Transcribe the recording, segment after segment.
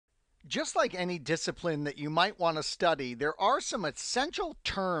Just like any discipline that you might want to study, there are some essential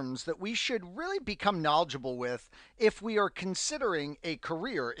terms that we should really become knowledgeable with if we are considering a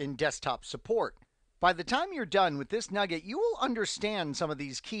career in desktop support. By the time you're done with this nugget, you will understand some of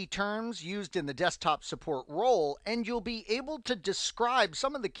these key terms used in the desktop support role, and you'll be able to describe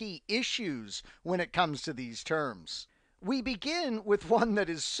some of the key issues when it comes to these terms. We begin with one that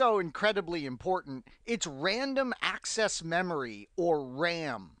is so incredibly important. It's random access memory, or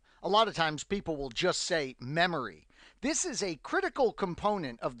RAM. A lot of times people will just say memory. This is a critical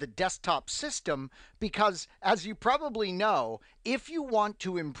component of the desktop system because, as you probably know, if you want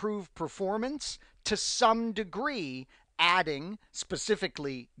to improve performance to some degree, adding,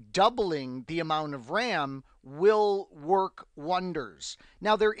 specifically doubling the amount of RAM will work wonders.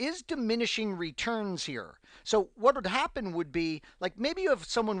 Now, there is diminishing returns here. So what would happen would be, like, maybe you have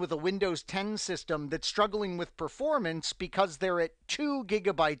someone with a Windows 10 system that's struggling with performance because they're at 2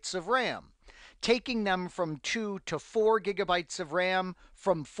 gigabytes of RAM. Taking them from 2 to 4 gigabytes of RAM,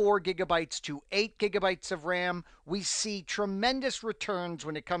 from 4 gigabytes to 8 gigabytes of RAM, we see tremendous returns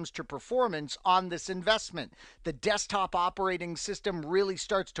when it comes to performance on this investment. The desktop operating system really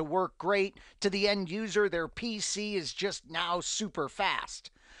starts to work great. To the end user, their PC is just now super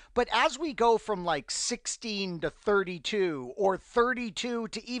fast. But as we go from like 16 to 32 or 32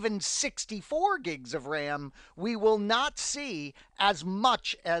 to even 64 gigs of RAM, we will not see as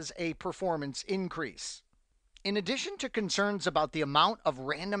much as a performance increase. In addition to concerns about the amount of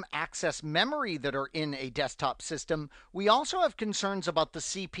random access memory that are in a desktop system, we also have concerns about the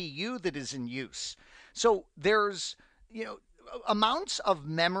CPU that is in use. So there's, amounts of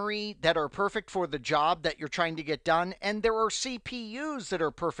memory that are perfect for the job that you're trying to get done, and there are CPUs that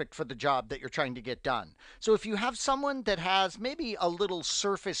are perfect for the job that you're trying to get done. So if you have someone that has maybe a little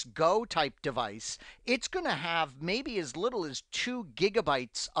Surface Go type device, it's going to have maybe as little as 2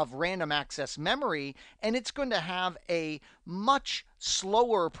 gigabytes of random access memory, and it's going to have a much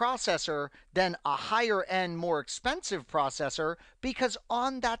slower processor than a higher end, more expensive processor, because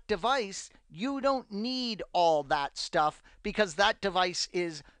on that device, you don't need all that stuff because that device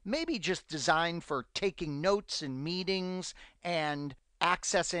is maybe just designed for taking notes in meetings and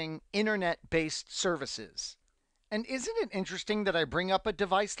accessing internet-based services. And isn't it interesting that I bring up a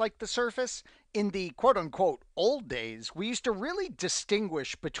device like the Surface? In the quote unquote old days, we used to really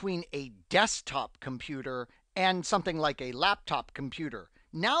distinguish between a desktop computer and something like a laptop computer.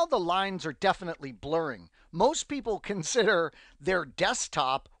 Now the lines are definitely blurring. Most people consider their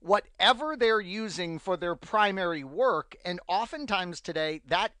desktop whatever they're using for their primary work, and oftentimes today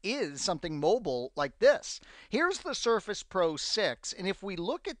that is something mobile like this. Here's the Surface Pro 6, and if we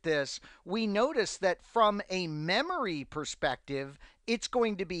look at this, we notice that from a memory perspective, it's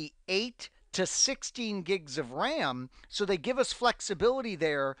going to be 8 to 16 gigs of RAM, so they give us flexibility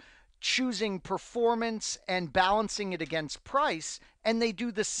there, choosing performance and balancing it against price, and they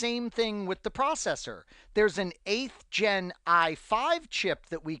do the same thing with the processor. There's an 8th gen i5 chip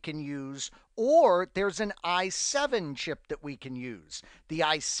that we can use, or there's an i7 chip that we can use. The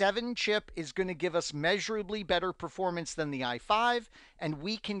i7 chip is going to give us measurably better performance than the i5, and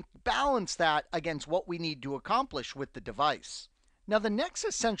we can balance that against what we need to accomplish with the device. Now, the next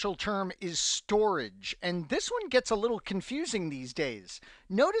essential term is storage, and this one gets a little confusing these days.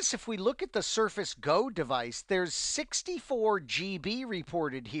 Notice if we look at the Surface Go device, there's 64 GB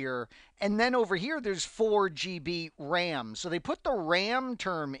reported here, and then over here there's 4 GB RAM. So they put the RAM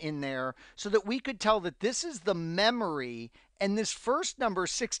term in there so that we could tell that this is the memory, and this first number,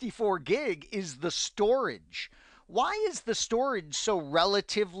 64 gig, is the storage. Why is the storage so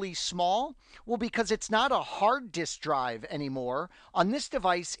relatively small? Well, because it's not a hard disk drive anymore. On this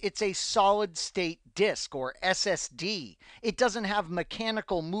device, it's a solid state disk, or SSD. It doesn't have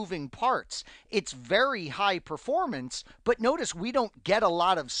mechanical moving parts. It's very high performance, but notice we don't get a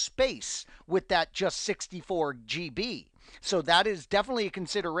lot of space with that just 64 GB. So that is definitely a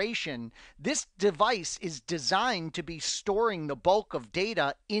consideration. This device is designed to be storing the bulk of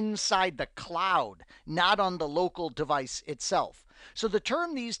data inside the cloud, not on the local device itself. So the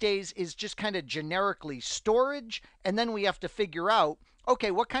term these days is just kind of generically storage, and then we have to figure out,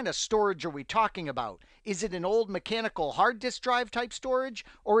 okay, what kind of storage are we talking about? Is it an old mechanical hard disk drive type storage,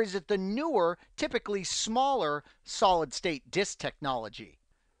 or is it the newer, typically smaller solid state disk technology?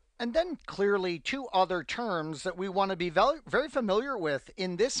 And then clearly two other terms that we want to be very familiar with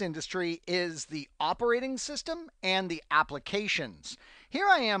in this industry is the operating system and the applications. Here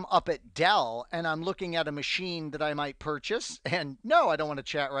I am up at Dell and I'm looking at a machine that I might purchase. And no, I don't want to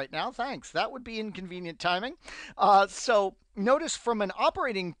chat right now. Thanks. That would be inconvenient timing. So Notice from an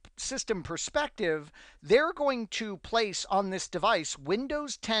operating system perspective, they're going to place on this device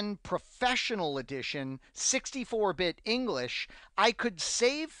Windows 10 Professional Edition 64-bit English. I could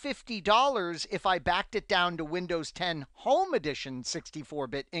save $50 if I backed it down to Windows 10 Home Edition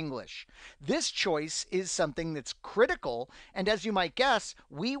 64-bit English. This choice is something that's critical, and as you might guess,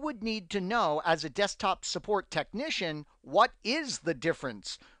 we would need to know as a desktop support technician, what is the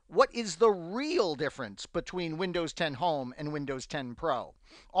difference? What is the real difference between Windows 10 Home and Windows 10 Pro?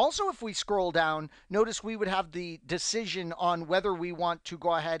 Also, if we scroll down, notice we would have the decision on whether we want to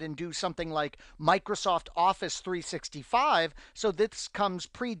go ahead and do something like Microsoft Office 365. So this comes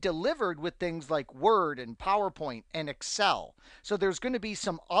pre-delivered with things like Word and PowerPoint and Excel. So there's going to be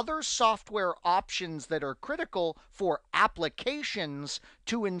some other software options that are critical for applications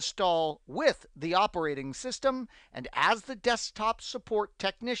to install with the operating system. And as the desktop support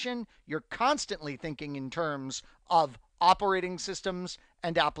technician, you're constantly thinking in terms of operating systems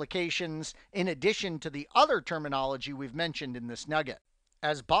and applications, in addition to the other terminology we've mentioned in this nugget.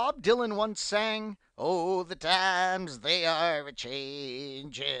 As Bob Dylan once sang, "Oh, the times they are a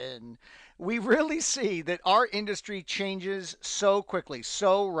changin'." We really see that our industry changes so quickly,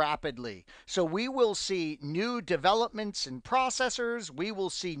 so rapidly. So we will see new developments in processors, we will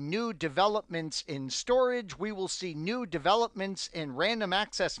see new developments in storage, we will see new developments in random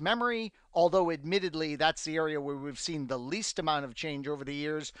access memory, although admittedly that's the area where we've seen the least amount of change over the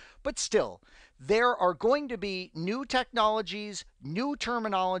years, but still, there are going to be new technologies, new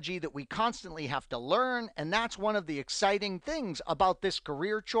terminology that we constantly have to learn, and that's one of the exciting things about this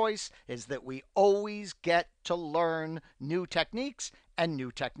career choice is that we always get to learn new techniques and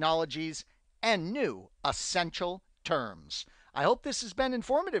new technologies and new essential terms. I hope this has been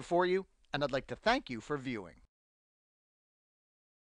informative for you, and I'd like to thank you for viewing.